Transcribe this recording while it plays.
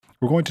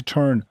We're going to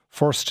turn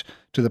first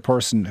to the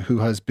person who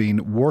has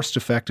been worst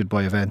affected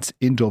by events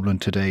in Dublin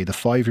today, the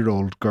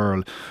 5-year-old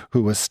girl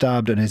who was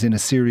stabbed and is in a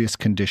serious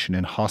condition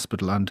in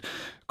hospital. And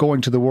going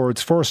to the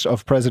words first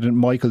of President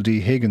Michael D.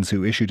 Higgins,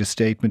 who issued a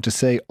statement to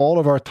say all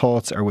of our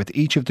thoughts are with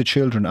each of the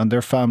children and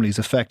their families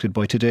affected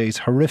by today's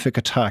horrific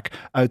attack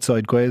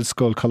outside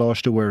Gaelscoil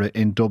Coláiste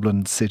in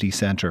Dublin city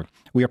centre.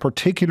 We are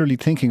particularly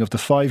thinking of the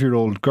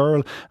 5-year-old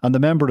girl and the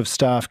member of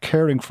staff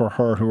caring for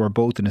her who are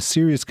both in a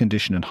serious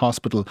condition in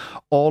hospital.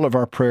 All of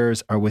our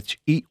prayers are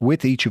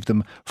with each of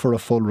them for a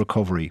full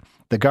recovery.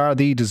 The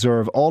Gardaí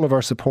deserve all of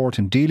our support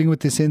in dealing with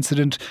this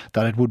incident.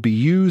 That it would be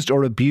used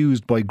or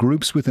abused by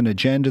groups with an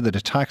agenda that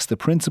attacks the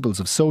principles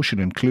of social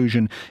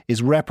inclusion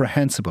is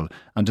reprehensible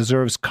and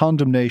deserves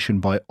condemnation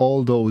by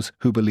all those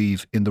who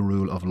believe in the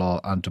rule of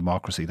law and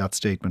democracy. That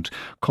statement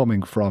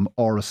coming from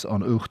Áras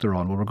an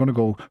Uachtaráin. Well, we're going to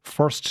go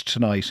first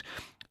tonight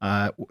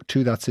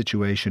to that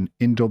situation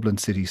in Dublin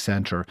city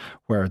centre,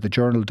 where the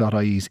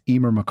Journal.ie's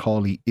Eimer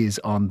McAuley is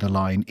on the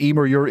line.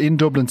 Eimer, you're in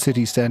Dublin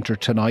city centre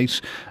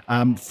tonight.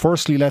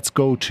 Firstly, let's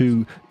go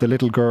to the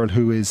little girl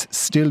who is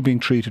still being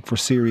treated for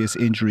serious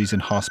injuries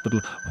in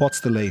hospital.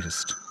 What's the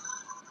latest?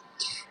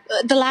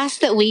 The last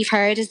that we've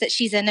heard is that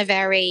she's in a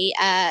very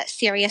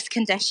serious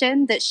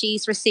condition, that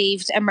she's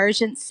received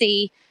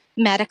emergency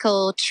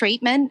medical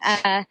treatment,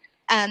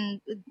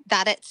 and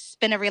that it's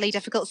been a really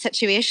difficult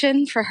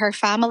situation for her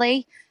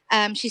family.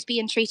 She's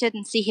being treated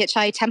in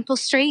CHI Temple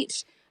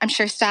Street. I'm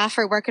sure staff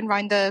are working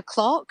round the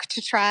clock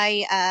to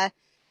try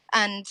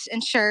and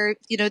ensure,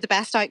 the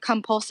best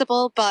outcome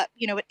possible. But,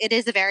 it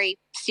is a very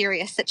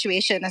serious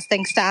situation as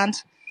things stand.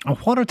 And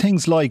what are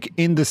things like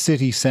in the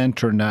city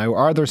centre now?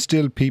 Are there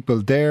still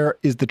people there?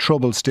 Is the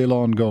trouble still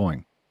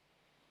ongoing?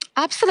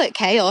 Absolute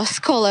chaos,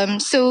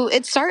 Colm. So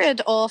it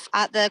started off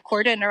at the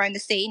cordon around the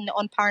scene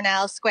on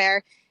Parnell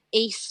Square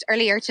East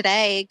earlier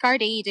today.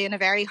 Gardaí doing a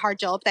very hard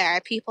job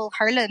there. People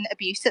hurling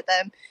abuse at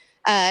them,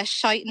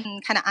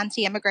 shouting kind of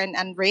anti-immigrant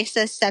and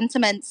racist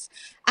sentiments,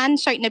 and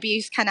shouting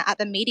abuse kind of at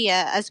the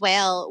media as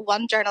well.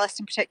 One journalist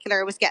in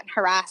particular was getting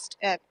harassed.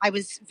 I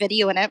was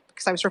videoing it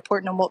because I was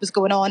reporting on what was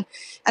going on,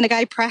 and a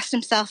guy pressed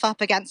himself up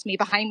against me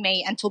behind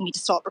me and told me to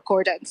stop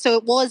recording. So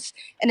it was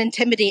an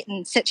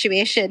intimidating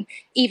situation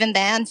even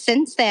then.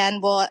 Since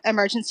then, what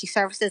emergency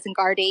services and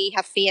Gardaí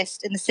have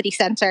faced in the city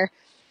centre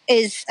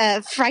is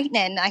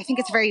frightening. I think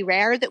it's very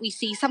rare that we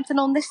see something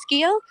on this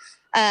scale.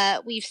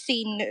 We've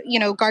seen,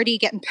 Gardaí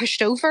getting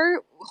pushed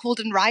over,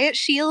 holding riot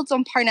shields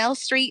on Parnell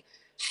Street,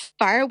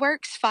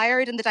 fireworks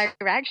fired in the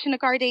direction of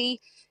Gardaí.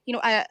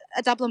 A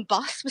Dublin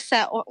bus was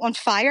set on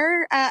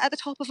fire at the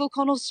top of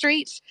O'Connell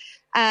Street,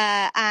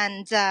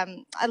 and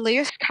a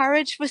Lewis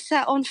carriage was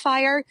set on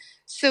fire.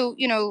 So,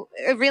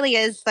 it really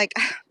is like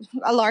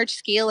a large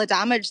scale of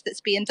damage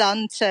that's being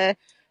done to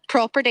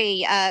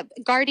property.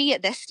 Gardaí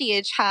at this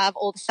stage have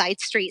all the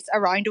side streets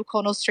around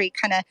O'Connell Street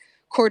kind of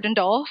cordoned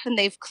off, and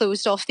they've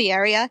closed off the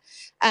area.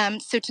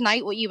 So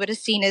tonight what you would have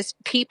seen is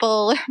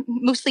people,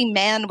 mostly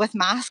men with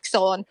masks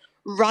on,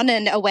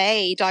 running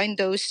away down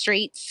those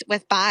streets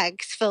with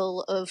bags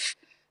full of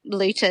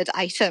looted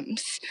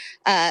items.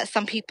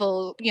 Some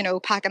people,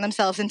 packing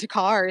themselves into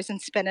cars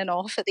and spinning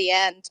off at the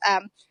end.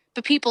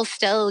 But people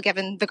still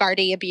giving the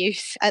Gardaí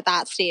abuse at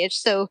that stage.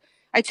 So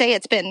I'd say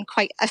it's been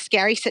quite a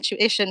scary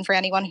situation for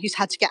anyone who's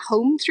had to get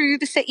home through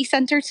the city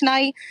centre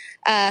tonight,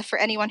 for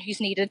anyone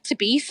who's needed to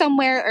be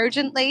somewhere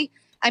urgently.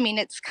 I mean,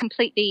 it's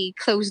completely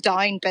closed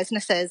down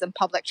businesses and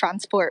public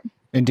transport.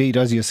 Indeed,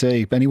 as you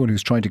say, anyone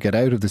who's trying to get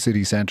out of the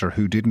city centre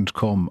who didn't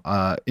come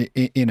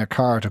in a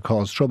car to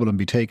cause trouble and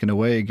be taken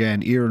away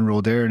again. Ian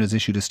Rodairn has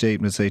issued a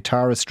statement to say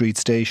Tara Street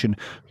Station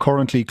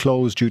currently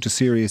closed due to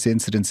serious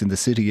incidents in the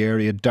city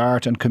area.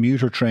 Dart and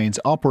commuter trains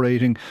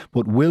operating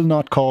but will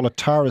not call at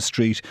Tara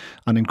Street,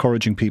 and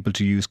encouraging people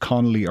to use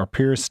Connolly or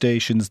Pearse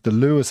stations. The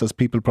Lewis, as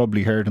people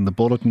probably heard in the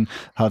bulletin,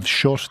 have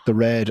shut the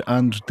red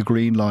and the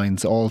green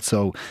lines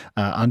also,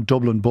 and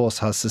Dublin Bus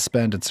has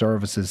suspended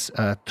services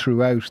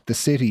throughout the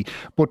city.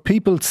 But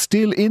people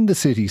still in the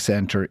city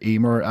centre,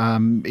 Eimer,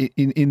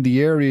 in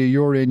the area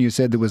you're in, you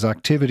said there was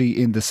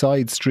activity in the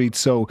side streets.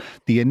 So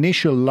the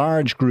initial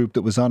large group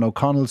that was on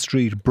O'Connell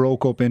Street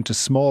broke up into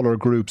smaller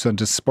groups and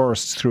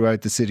dispersed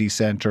throughout the city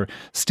centre,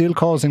 still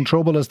causing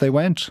trouble as they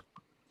went.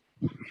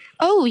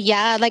 Oh,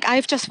 yeah. Like,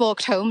 I've just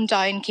walked home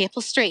down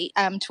Capel Street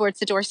towards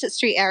the Dorset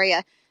Street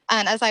area.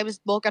 And as I was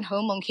walking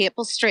home on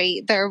Capel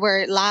Street, there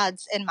were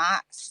lads in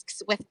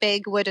masks with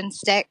big wooden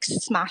sticks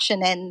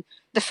smashing in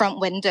the front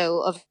window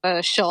of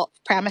a shop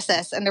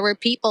premises. And there were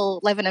people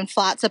living in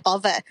flats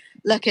above it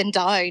looking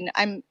down.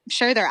 I'm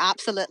sure they're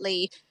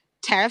absolutely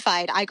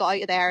terrified. I got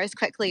out of there as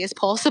quickly as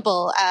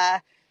possible.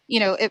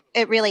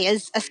 It really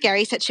is a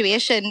scary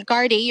situation.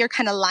 Gardaí, you're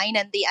kind of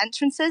lining the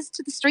entrances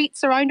to the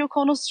streets around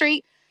O'Connell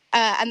Street.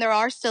 And there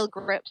are still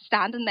groups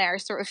standing there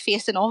sort of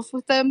facing off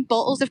with them.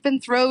 Bottles have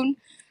been thrown.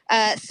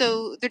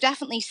 So there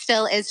definitely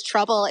still is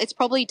trouble. It's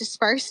probably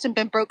dispersed and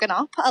been broken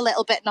up a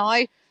little bit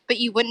now, but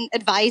you wouldn't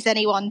advise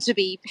anyone to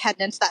be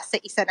heading into that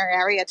city centre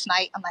area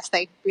tonight unless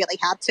they really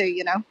had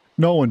to,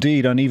 No,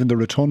 indeed, and even the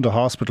Rotunda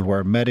Hospital,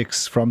 where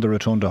medics from the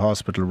Rotunda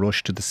Hospital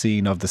rushed to the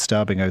scene of the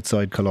stabbing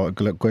outside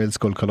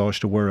Gaelscoil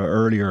Coláiste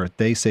earlier,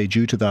 they say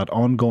due to that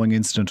ongoing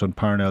incident on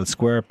Parnell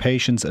Square,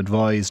 patients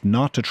advised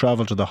not to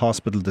travel to the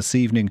hospital this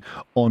evening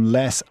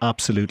unless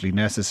absolutely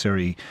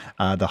necessary.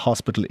 The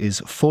hospital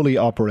is fully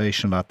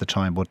operational at the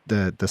time, but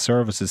the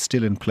service is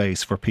still in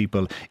place for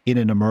people in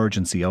an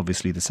emergency.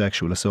 Obviously, the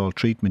sexual assault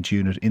treatment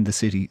unit in the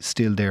city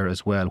still there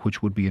as well,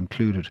 which would be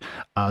included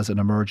as an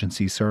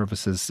emergency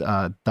services.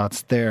 That's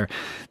there.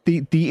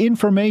 The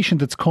information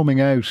that's coming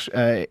out,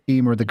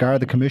 Eimer, the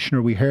Garda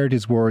Commissioner, we heard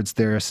his words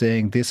there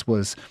saying this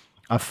was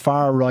a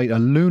far-right, a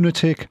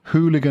lunatic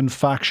hooligan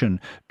faction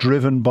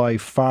driven by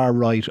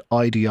far-right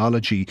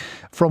ideology.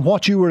 From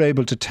what you were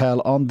able to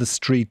tell on the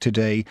street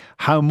today,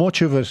 how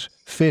much of it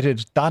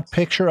fitted that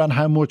picture and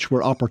how much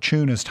were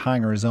opportunist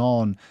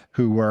hangers-on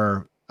who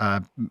were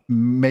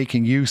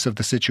making use of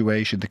the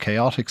situation, the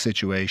chaotic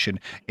situation,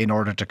 in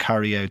order to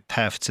carry out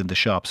thefts in the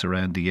shops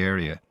around the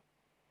area?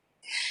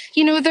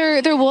 You know,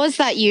 there was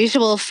that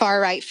usual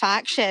far-right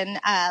faction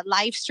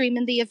live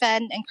streaming the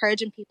event,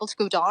 encouraging people to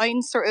go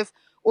down, sort of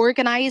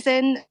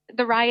organising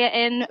the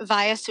riot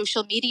via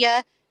social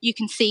media. You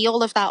can see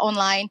all of that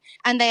online.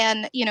 And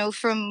then, you know,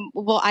 from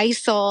what I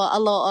saw, a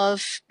lot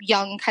of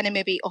young kind of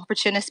maybe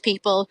opportunist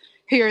people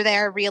who are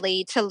there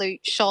really to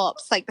loot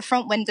shops. Like the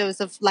front windows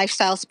of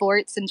Lifestyle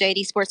Sports and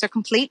JD Sports are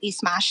completely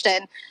smashed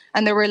in.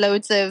 And there were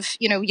loads of,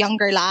 you know,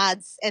 younger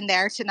lads in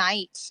there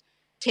tonight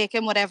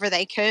taking whatever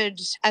they could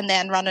and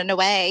then running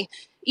away.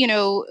 You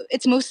know,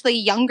 it's mostly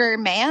younger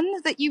men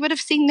that you would have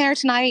seen there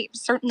tonight,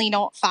 certainly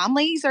not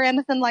families or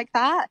anything like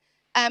that.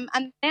 And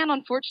then,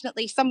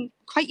 unfortunately, some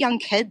quite young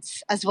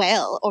kids as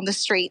well on the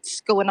streets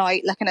going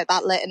out looking at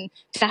that lit, and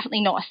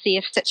definitely not a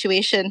safe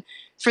situation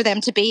for them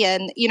to be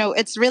in. You know,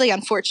 it's really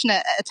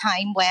unfortunate at a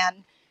time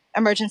when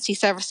emergency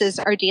services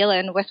are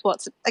dealing with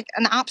what's like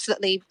an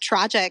absolutely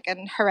tragic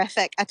and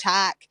horrific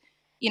attack.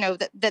 You know,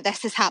 that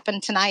this has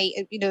happened tonight.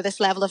 You know,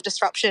 this level of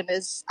disruption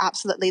is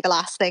absolutely the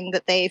last thing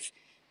that they've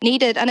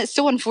needed. And it's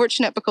so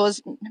unfortunate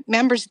because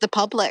members of the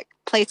public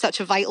played such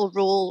a vital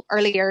role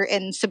earlier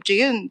in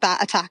subduing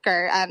that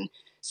attacker and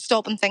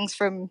stopping things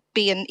from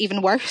being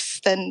even worse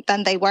than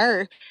they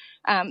were.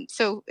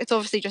 So it's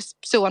obviously just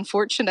so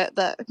unfortunate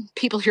that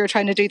people who are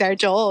trying to do their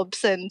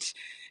jobs and,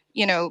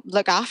 you know,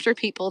 look after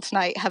people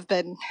tonight have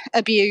been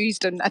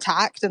abused and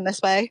attacked in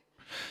this way.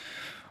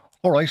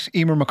 All right,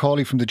 Eimer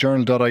McAuley from the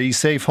Journal.ie.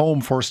 Safe home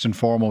first and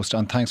foremost,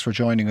 and thanks for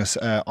joining us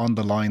on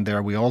the line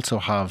there. We also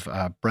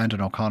have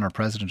Brendan O'Connor,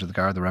 President of the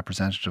Garda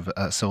Representative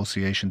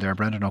Association there.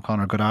 Brendan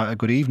O'Connor,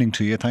 good evening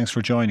to you. Thanks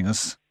for joining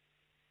us.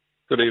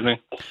 Good evening.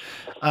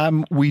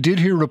 We did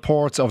hear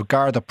reports of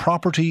Garda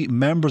property,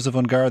 members of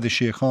An Garda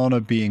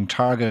Síochána being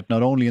targeted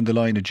not only in the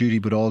line of duty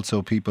but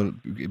also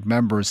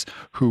members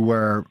who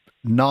were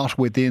not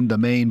within the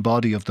main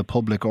body of the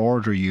public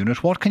order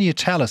unit. What can you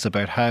tell us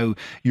about how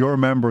your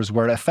members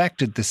were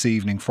affected this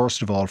evening,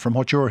 first of all, from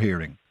what you're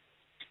hearing?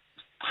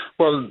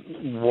 Well,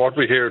 what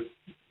we hear,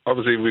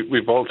 obviously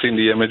we've all seen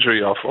the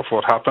imagery of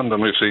what happened,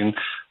 and we've seen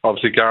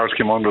obviously guards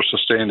came under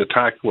sustained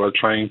attack while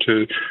trying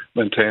to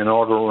maintain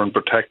order and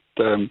protect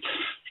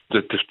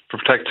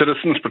protect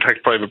citizens,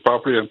 protect private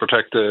property and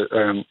protect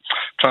the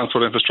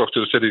transport infrastructure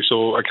of the city.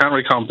 So I can't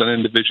really comment on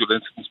individual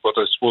incidents, but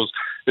I suppose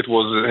it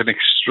was an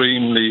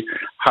extremely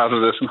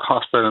hazardous and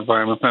hostile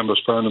environment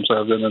members found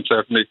themselves in, and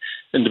certainly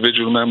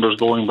individual members,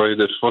 going by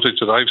the footage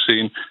that I've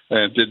seen,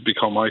 did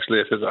become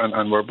isolated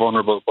and were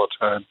vulnerable. But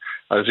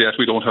as yet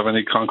we don't have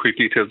any concrete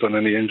details on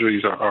any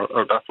injuries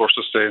or that were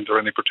sustained or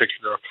any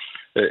particular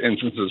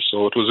instances.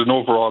 So it was an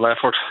overall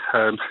effort,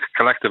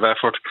 collective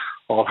effort,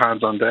 all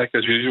hands on deck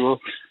as usual.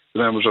 The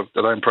members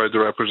that I'm proud to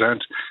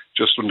represent,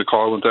 just when the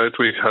call went out,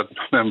 we had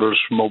members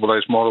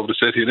mobilised from all over the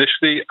city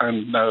initially,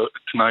 and now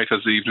tonight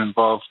has even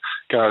involved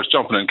guards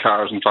jumping in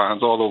cars and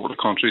vans all over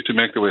the country to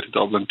make their way to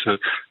Dublin to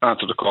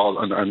answer the call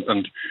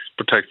and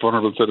protect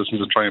vulnerable citizens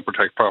and try and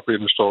protect property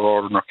and restore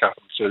order in our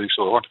capital city.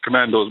 So I want to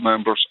commend those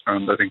members,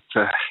 and I think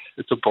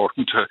it's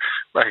important to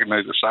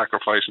recognise the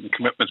sacrifice and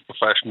commitment,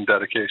 profession and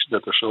dedication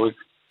that they're showing.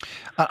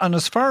 And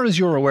as far as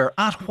you're aware,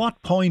 at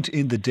what point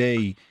in the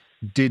day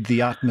did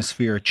the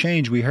atmosphere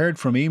change? We heard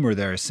from Eimer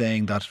there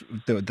saying that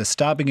the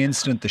stabbing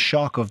incident, the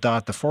shock of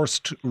that, the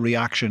first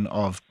reaction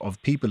of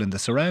people in the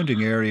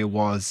surrounding area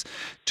was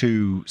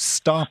to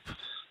stop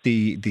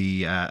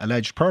the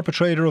alleged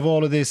perpetrator of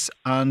all of this,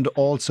 and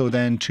also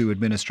then to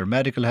administer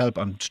medical help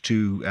and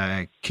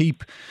to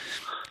keep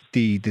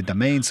the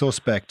main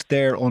suspect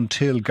there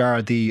until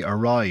Gardaí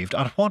arrived.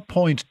 At what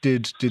point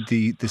did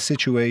the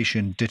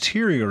situation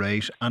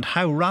deteriorate, and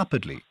how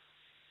rapidly?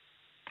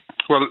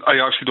 Well, I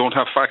actually don't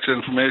have factual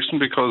information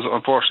because,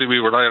 unfortunately, we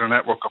rely on a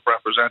network of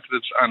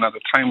representatives, and at a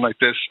time like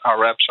this,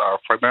 our reps are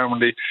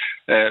primarily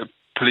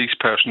police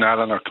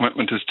personnel, and our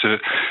commitment is to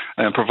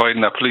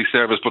providing that police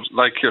service. But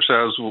like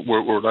yourselves, we're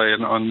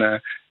relying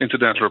on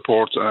incidental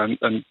reports and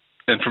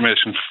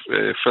information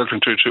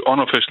filtering through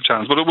unofficial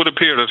channels. But it would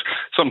appear that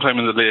sometime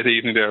in the late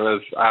evening there,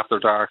 as after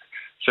dark,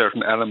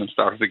 certain elements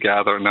started to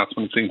gather, and that's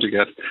when it seemed to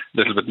get a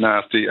little bit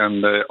nasty.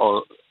 And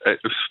I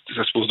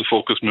suppose the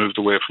focus moved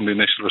away from the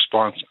initial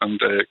response, and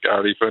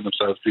Gardaí found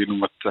themselves dealing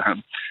with a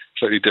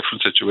slightly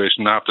different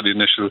situation after the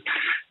initial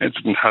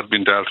incident had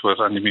been dealt with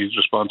and immediate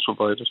response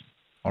provided.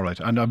 All right.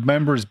 And have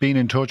members been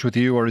in touch with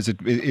you, or is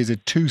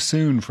it too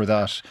soon for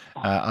that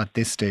at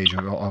this stage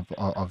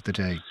of the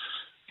day?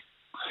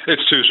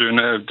 It's too soon.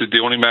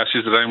 The only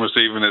message that I'm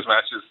receiving is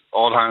messages,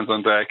 all hands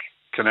on deck.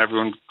 Can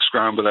everyone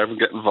scramble, everyone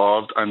get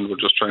involved? And we're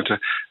just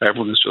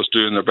everyone is just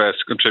doing their best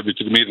to contribute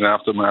to the immediate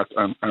aftermath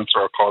and answer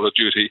our call of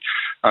duty.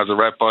 As a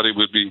rep body,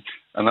 we'll be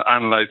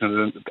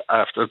analysing it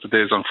after the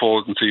days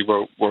unfold and see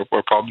where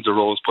problems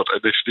arose. But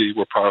initially,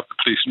 we're part of the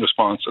policing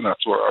response, and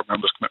that's where our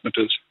members' commitment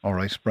is. All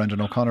right.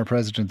 Brendan O'Connor,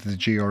 President of the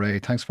GRA,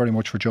 thanks very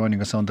much for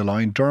joining us on the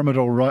line. Dermot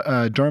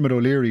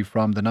O'Leary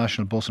from the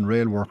National Bus and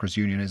Rail Workers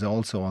Union is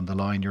also on the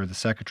line. You're the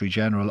Secretary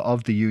General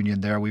of the union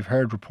there. We've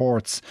heard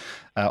reports,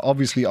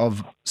 obviously,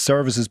 of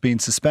services being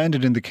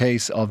suspended in the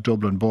case of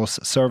Dublin Bus,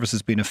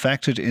 services being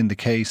affected in the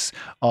case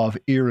of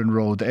Erin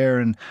Road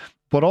Éireann,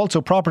 but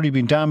also property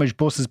being damaged,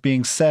 buses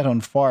being set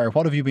on fire.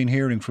 What have you been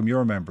hearing from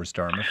your members,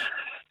 Dermot?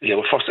 Yeah,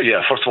 well, first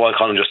of all,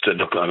 Colin, just to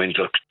look, I mean,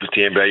 the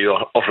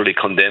MBIU utterly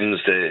condemns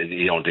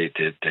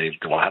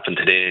what happened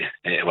today,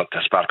 what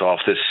sparked off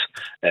this,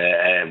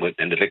 and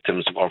the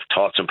victims, our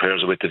thoughts and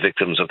prayers are with the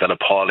victims of that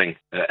appalling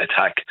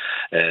attack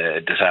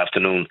this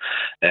afternoon,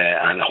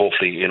 and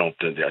hopefully,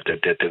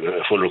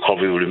 the full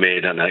recovery will be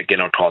made, and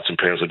again, our thoughts and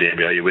prayers with the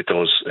MBIU with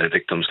those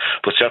victims.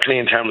 But certainly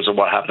in terms of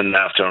what happened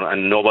after,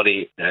 and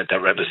nobody that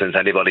represents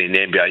anybody in the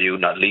MBIU,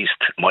 not least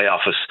my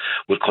office,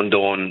 would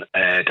condone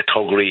the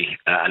thuggery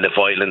and the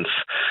violence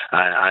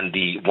and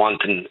the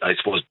wanton, I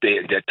suppose,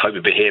 the type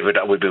of behaviour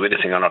that we'll be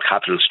witnessing on our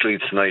capital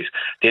streets tonight.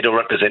 They don't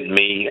represent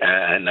me,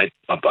 and I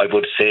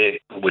would say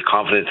with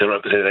confidence they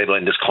represent anyone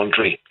in this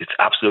country. It's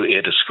absolutely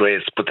a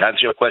disgrace. But to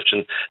answer your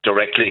question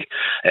directly,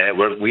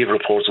 we have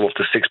reports of up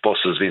to 6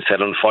 buses being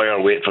set on fire,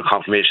 waiting for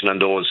confirmation on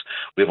those.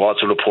 We have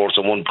also reports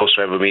of one bus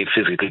driver being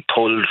physically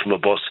pulled from a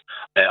bus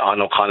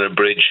on O'Connell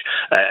Bridge,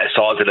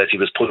 assaulted as he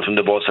was pulled from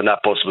the bus, and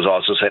that bus was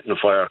also set on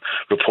fire.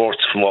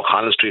 Reports from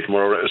O'Connell Street from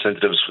our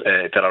representatives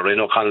that are in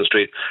O'Connell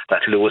Street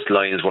that Lewis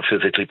lines were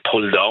physically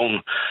pulled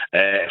down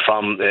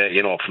from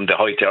the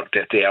height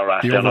that they are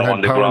at. The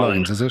overhead power ground.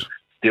 Lines, is it?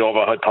 The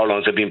overhead power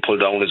lines have been pulled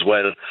down as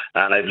well,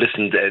 and I've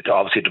listened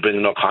obviously to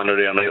Brendan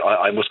O'Connor, and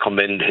I must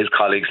commend his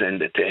colleagues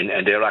and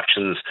their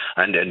actions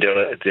and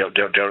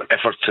their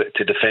efforts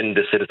to defend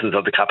the citizens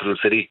of the capital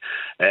city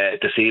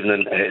this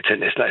evening.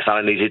 It's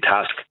not an easy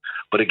task.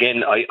 But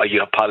again, you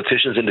have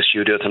politicians in the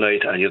studio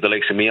tonight, and you have the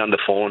likes of me on the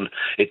phone.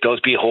 It does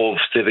behove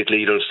civic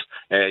leaders,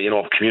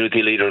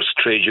 community leaders,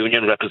 trade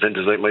union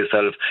representatives like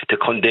myself, to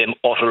condemn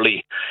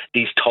utterly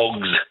these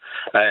thugs,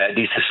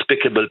 these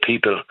despicable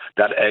people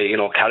that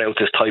carry out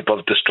this type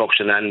of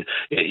destruction. And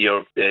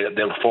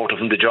the reporter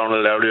from the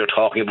Journal earlier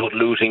talking about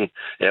looting.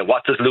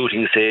 What does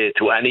looting say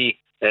to any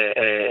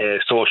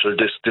social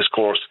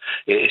discourse?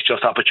 It's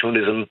just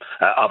opportunism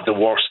of the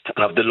worst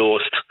and of the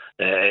lowest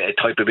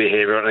type of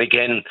behaviour. And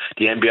again,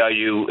 the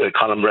MBIU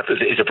column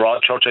is a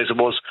broad church, I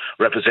suppose,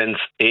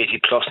 represents 80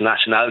 plus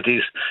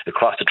nationalities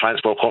across the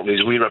transport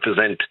companies we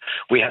represent.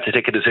 We have to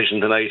take a decision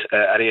tonight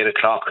at 8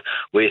 o'clock,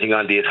 waiting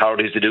on the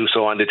authorities to do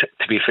so. And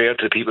to be fair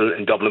to the people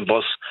in Dublin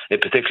Bus in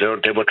particular,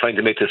 they were trying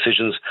to make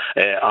decisions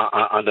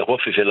on the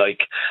hoof, if you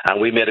like.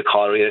 And we made a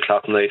call at 8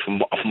 o'clock tonight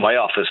from my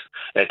office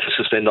to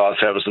suspend all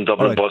service in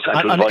Dublin Bus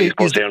and to advise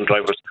bus and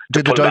drivers.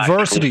 Did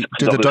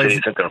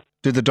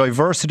the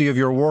diversity of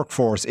your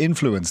workforce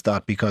influence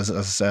that? Because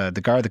as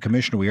the Garda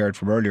Commissioner we heard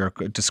from earlier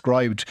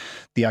described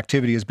the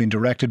activity as being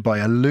directed by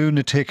a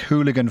lunatic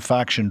hooligan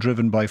faction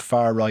driven by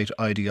far-right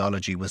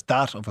ideology. Was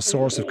that of a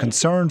source of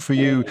concern for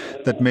you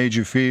that made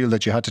you feel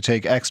that you had to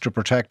take extra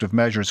protective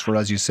measures for,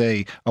 as you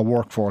say, a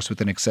workforce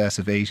with an excess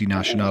of 80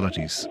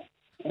 nationalities?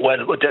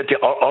 Well,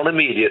 our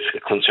immediate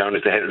concern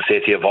is the health and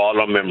safety of all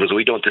our members.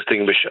 We don't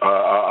distinguish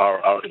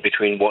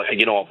between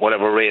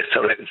whatever race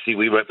or ethnicity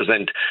we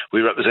represent.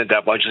 We represent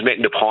that. But I'm just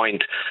making the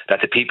point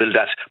that the people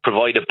that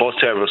provide a bus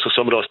service, so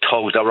some of those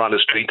thugs that were on the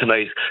street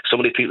tonight, some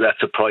of the people that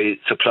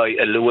supply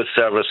a Lewis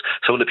service,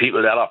 some of the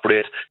people that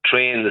operate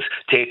trains,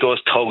 take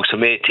those thugs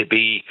from A to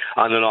B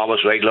on an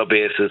almost regular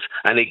basis.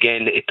 And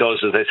again, it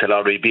does, as I said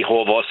already,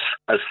 behove us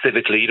as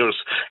civic leaders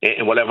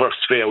in whatever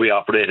sphere we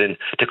operate in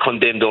to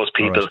condemn those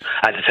people.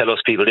 And to tell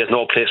those people there's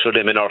no place for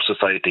them in our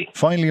society.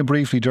 Finally and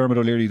briefly, Dermot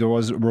O'Leary, there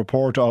was a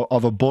report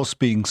of a bus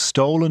being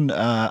stolen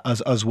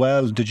as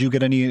well. Did you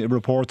get any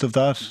reports of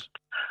that?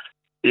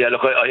 Yeah,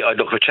 look, I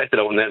checked it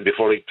out and then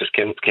before I just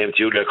came to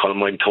you there,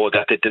 Colin, I'm told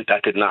that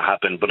did not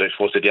happen. But I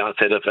suppose at the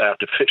onset of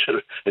artificial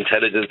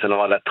intelligence and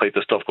all that type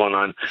of stuff going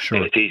on,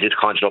 It's easy to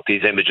conjure up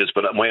these images.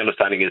 But my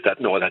understanding is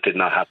that no, that did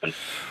not happen.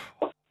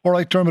 All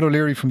right, Dermot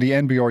O'Leary from the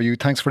NBRU,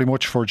 thanks very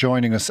much for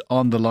joining us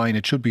on the line.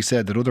 It should be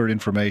said that other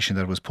information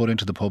that was put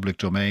into the public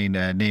domain,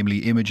 namely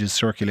images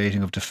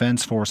circulating of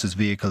Defence Forces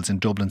vehicles in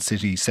Dublin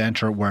City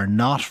Centre, were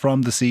not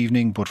from this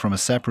evening but from a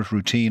separate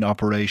routine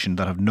operation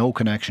that have no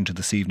connection to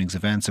this evening's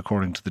events,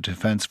 according to the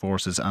Defence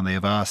Forces, and they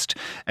have asked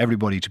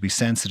everybody to be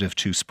sensitive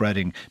to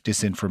spreading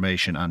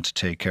disinformation and to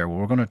take care. Well,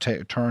 we're going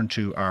to turn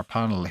to our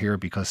panel here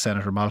because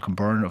Senator Malcolm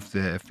Byrne of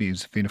the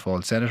Fianna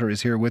Fáil Senator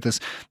is here with us,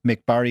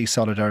 Mick Barry,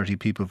 Solidarity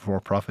People for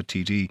Profit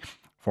TD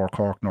for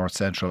Cork North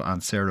Central,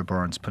 and Sarah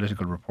Burns,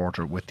 political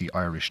reporter with the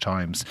Irish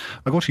Times.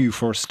 I'll go to you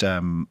first,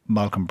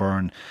 Malcolm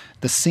Byrne.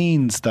 The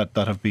scenes that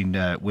have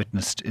been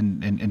witnessed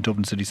in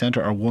Dublin City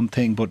Centre are one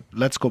thing, but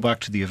let's go back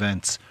to the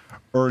events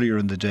earlier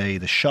in the day.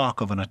 The shock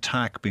of an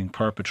attack being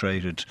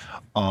perpetrated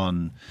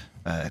on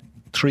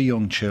 3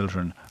 young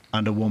children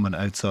and a woman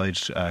outside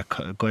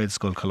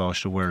Gaelscoil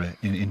Coláiste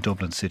in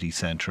Dublin City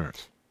Centre.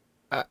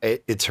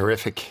 It's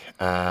horrific,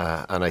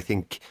 and I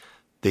think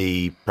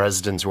the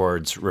President's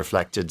words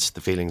reflected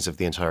the feelings of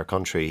the entire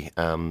country,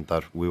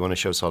 that we want to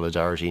show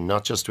solidarity,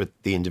 not just with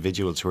the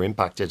individuals who are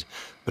impacted,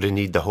 but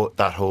indeed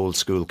that whole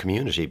school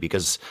community,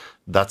 because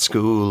that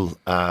school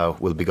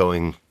will be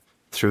going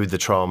through the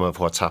trauma of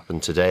what's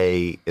happened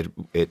today.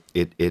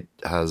 It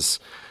has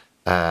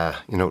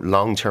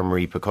long-term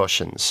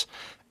repercussions,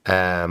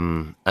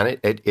 and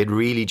it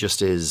really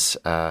just is.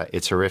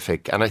 It's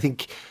horrific, and I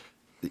think,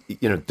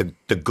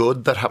 the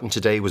good that happened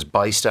today was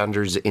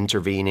bystanders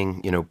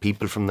intervening,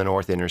 people from the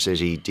North Inner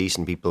City,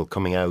 decent people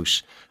coming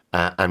out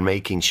and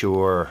making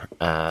sure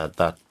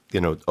that,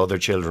 other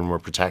children were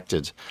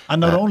protected.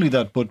 And not only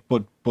that,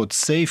 but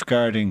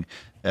safeguarding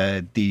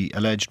the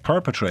alleged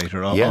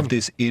perpetrator of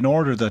this in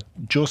order that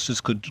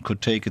justice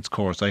could take its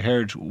course. I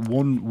heard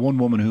one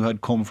woman who had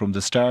come from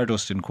the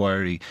Stardust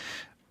inquiry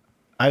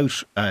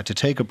out to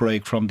take a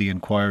break from the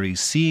inquiry,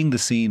 seeing the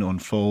scene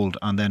unfold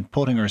and then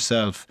putting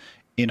herself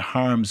in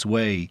harm's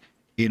way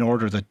in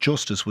order that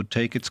justice would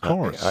take its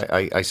course.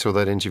 I saw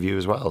that interview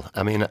as well.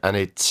 I mean, and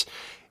it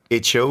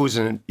shows,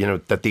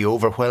 that the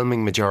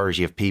overwhelming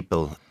majority of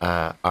people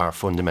are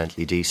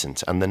fundamentally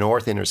decent. And the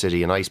North Inner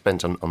City, and I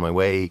spent on my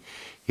way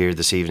here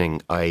this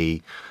evening,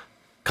 I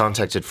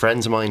contacted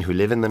friends of mine who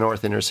live in the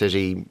North Inner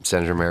City,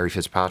 Senator Mary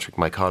Fitzpatrick,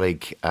 my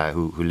colleague,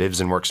 who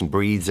lives and works and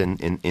breathes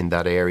in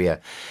that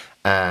area.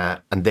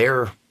 And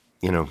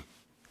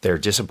they're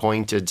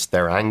disappointed,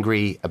 they're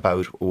angry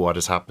about what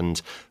has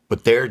happened,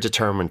 but they're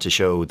determined to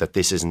show that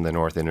this isn't the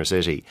North Inner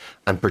City.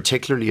 And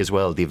particularly as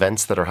well, the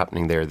events that are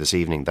happening there this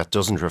evening, that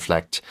doesn't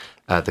reflect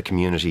the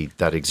community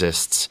that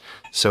exists.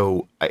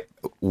 So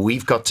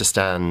we've got to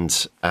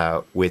stand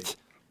with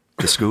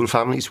the school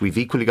families. We've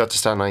equally got to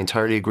stand, I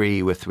entirely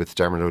agree with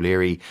Dermot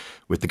O'Leary,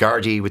 with the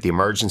Gardaí, with the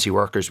emergency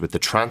workers, with the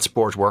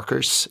transport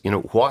workers.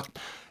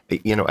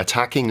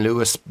 Attacking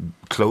Lewis,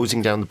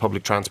 closing down the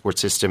public transport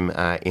system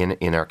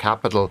in our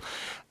capital.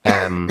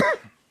 And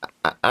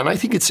I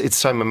think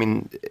it's time. I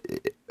mean,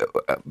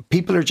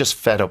 people are just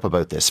fed up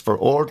about this. For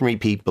ordinary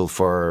people,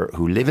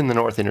 who live in the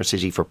North Inner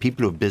City, for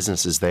people who have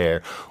businesses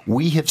there,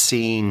 we have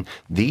seen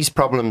these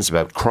problems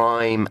about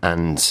crime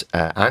and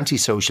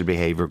antisocial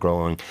behaviour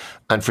growing.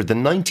 And for the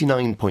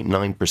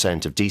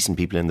 99.9% of decent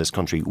people in this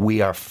country,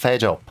 we are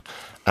fed up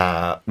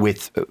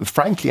with,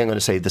 frankly, I'm going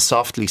to say, the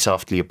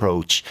softly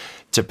approach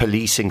to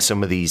policing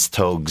some of these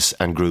thugs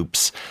and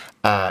groups.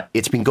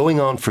 It's been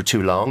going on for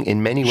too long.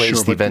 In many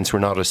ways, the events were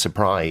not a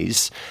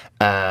surprise.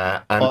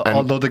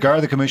 Although the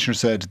Garda Commissioner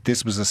said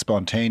this was a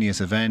spontaneous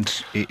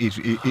event,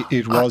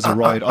 it was a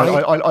riot.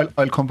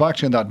 I'll come back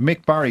to you on that.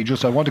 Mick Barry,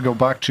 I want to go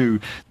back to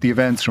the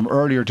events from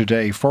earlier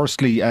today.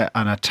 Firstly,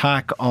 an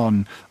attack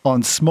on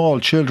small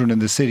children in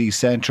the city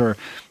centre.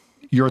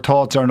 Your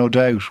thoughts are no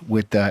doubt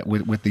with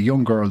the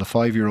young girl, the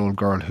 5-year-old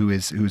girl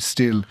who's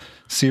still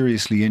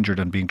seriously injured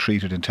and being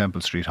treated in Temple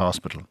Street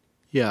Hospital.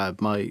 Yeah,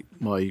 my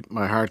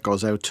heart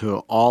goes out to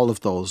all of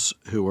those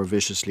who were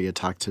viciously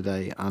attacked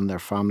today and their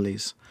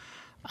families.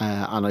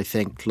 And I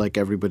think, like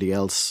everybody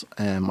else,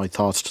 my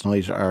thoughts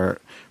tonight are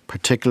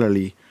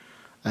particularly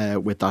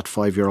with that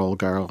 5-year-old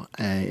girl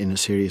in a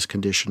serious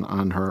condition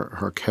and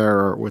her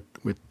carer with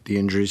the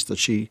injuries that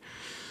she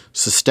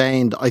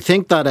sustained. I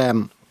think that I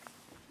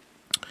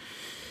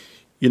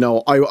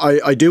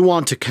do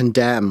want to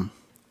condemn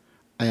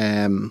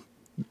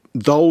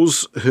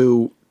those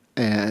who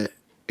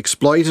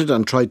exploited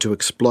and tried to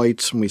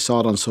exploit, and we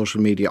saw it on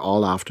social media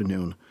all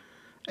afternoon,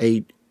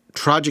 a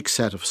tragic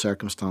set of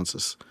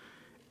circumstances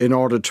in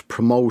order to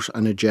promote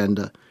an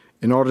agenda,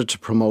 in order to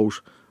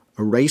promote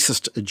a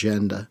racist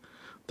agenda.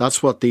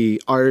 That's what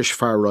the Irish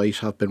far right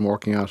have been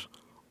working at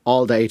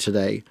all day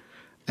today,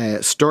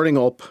 stirring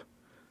up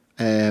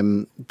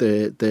the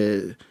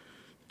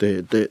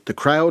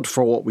crowd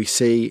for what we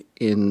see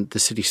in the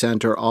city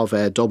centre of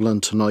Dublin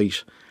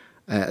tonight,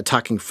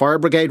 attacking fire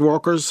brigade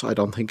workers, I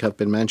don't think have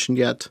been mentioned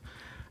yet,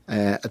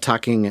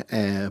 attacking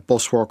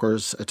bus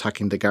workers,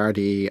 attacking the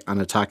Gardaí and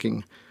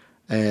attacking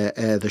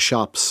the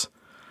shops.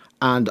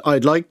 And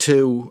I'd like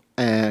to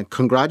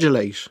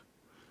congratulate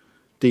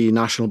the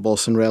National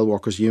Bus and Rail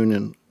Workers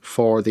Union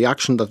for the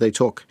action that they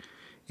took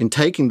in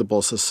taking the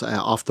buses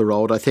off the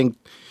road. I think,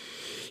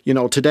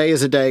 today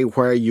is a day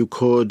where you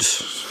could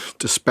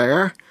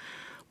despair,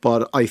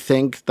 but I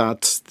think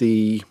that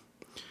the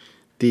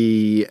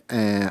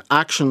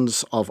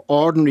actions of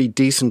ordinary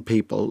decent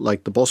people,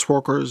 like the bus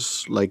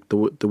workers, like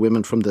the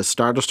women from the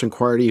Stardust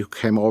Inquiry who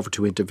came over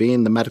to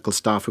intervene, the medical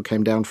staff who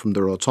came down from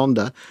the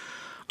Rotunda,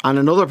 and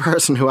another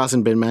person who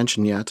hasn't been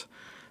mentioned yet,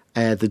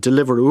 the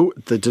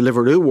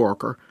Deliveroo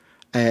worker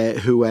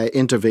who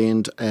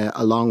intervened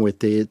along with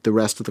the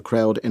rest of the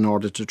crowd in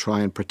order to try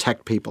and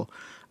protect people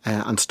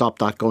and stop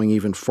that going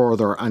even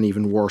further and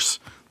even worse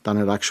than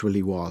it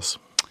actually was.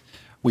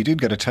 We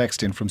did get a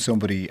text in from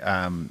somebody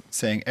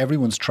saying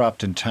everyone's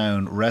trapped in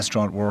town,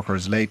 restaurant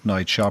workers, late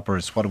night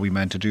shoppers. What are we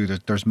meant to do?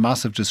 There's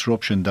massive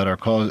disruption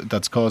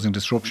that's causing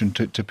disruption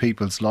to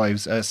people's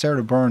lives.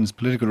 Sarah Byrne,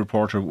 political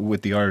reporter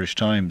with the Irish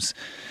Times.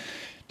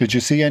 Did you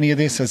see any of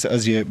this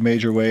as you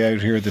made your way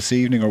out here this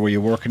evening, or were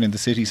you working in the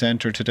city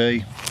centre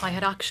today? I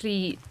had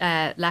actually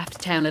left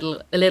town a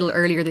little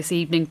earlier this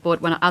evening, but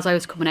as I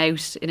was coming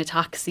out in a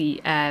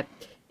taxi,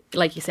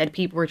 like you said,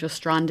 people were just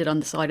stranded on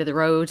the side of the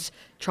road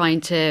trying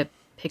to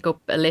pick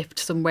up a lift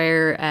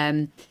somewhere.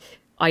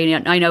 I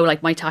know,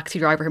 like, my taxi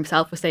driver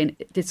himself was saying,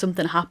 did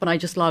something happen? I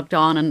just logged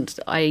on and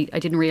I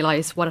didn't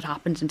realise what had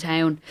happened in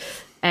town.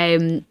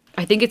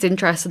 I think it's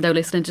interesting, though,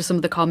 listening to some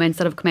of the comments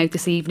that have come out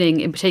this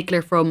evening, in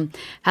particular from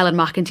Helen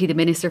McEntee, the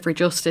Minister for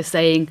Justice,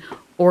 saying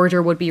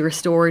order would be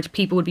restored,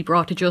 people would be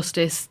brought to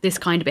justice, this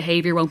kind of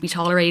behaviour won't be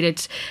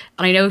tolerated.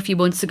 And I know a few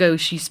months ago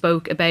she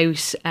spoke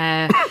about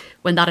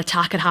when that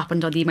attack had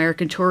happened on the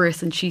American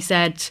tourists, and she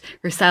said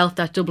herself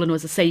that Dublin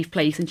was a safe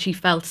place and she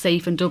felt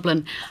safe in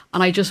Dublin.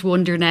 And I just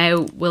wonder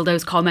now, will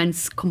those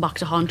comments come back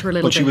to haunt her a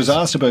little bit? But she was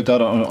asked about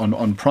that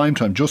on prime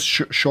time just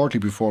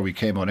shortly before we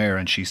came on air,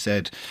 and she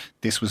said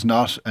this was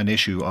not an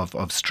issue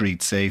of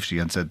street safety,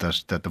 and said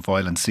that the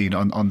violence seen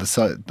on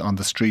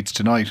the streets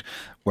tonight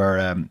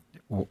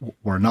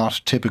were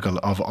not typical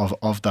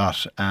of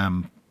that.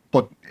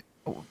 But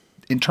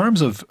in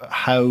terms of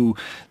how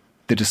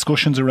the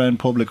discussions around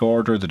public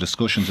order, the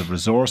discussions of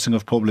resourcing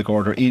of public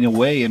order, in a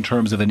way, in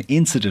terms of an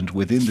incident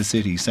within the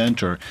city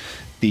centre,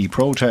 the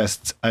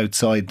protests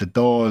outside the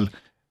Dáil,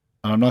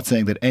 and I'm not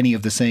saying that any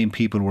of the same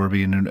people were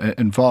being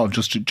involved,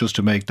 just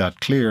to make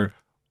that clear,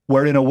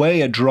 were in a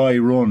way a dry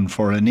run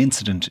for an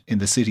incident in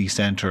the city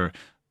centre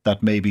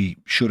that maybe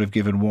should have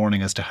given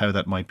warning as to how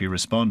that might be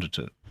responded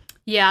to.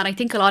 Yeah, and I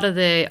think over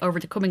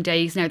the coming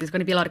days now, there's going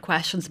to be a lot of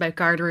questions about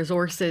Garda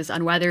resources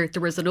and whether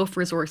there was enough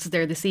resources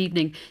there this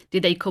evening.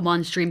 Did they come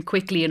on stream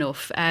quickly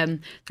enough?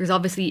 There's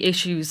obviously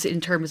issues in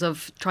terms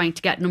of trying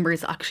to get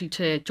numbers actually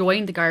to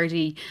join the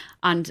Gardaí,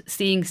 and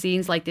seeing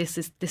scenes like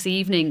this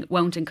evening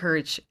won't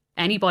encourage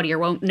anybody,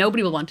 or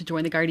nobody will want to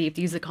join the Gardaí if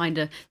these are the kind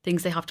of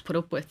things they have to put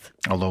up with.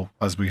 Although,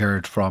 as we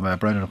heard from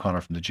Brendan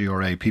O'Connor from the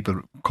GRA,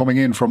 people coming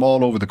in from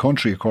all over the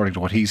country, according to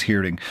what he's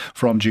hearing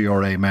from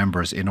GRA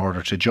members, in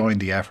order to join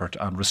the effort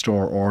and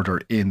restore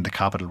order in the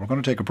capital. We're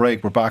going to take a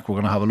break. We're back. We're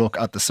going to have a look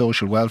at the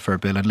social welfare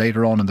bill, and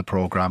later on in the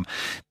programme,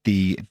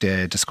 the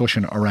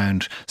discussion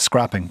around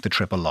scrapping the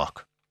triple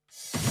lock.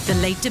 The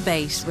Late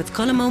Debate with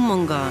Colm Ó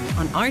Mongáin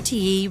on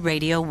RTE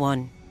Radio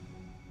 1.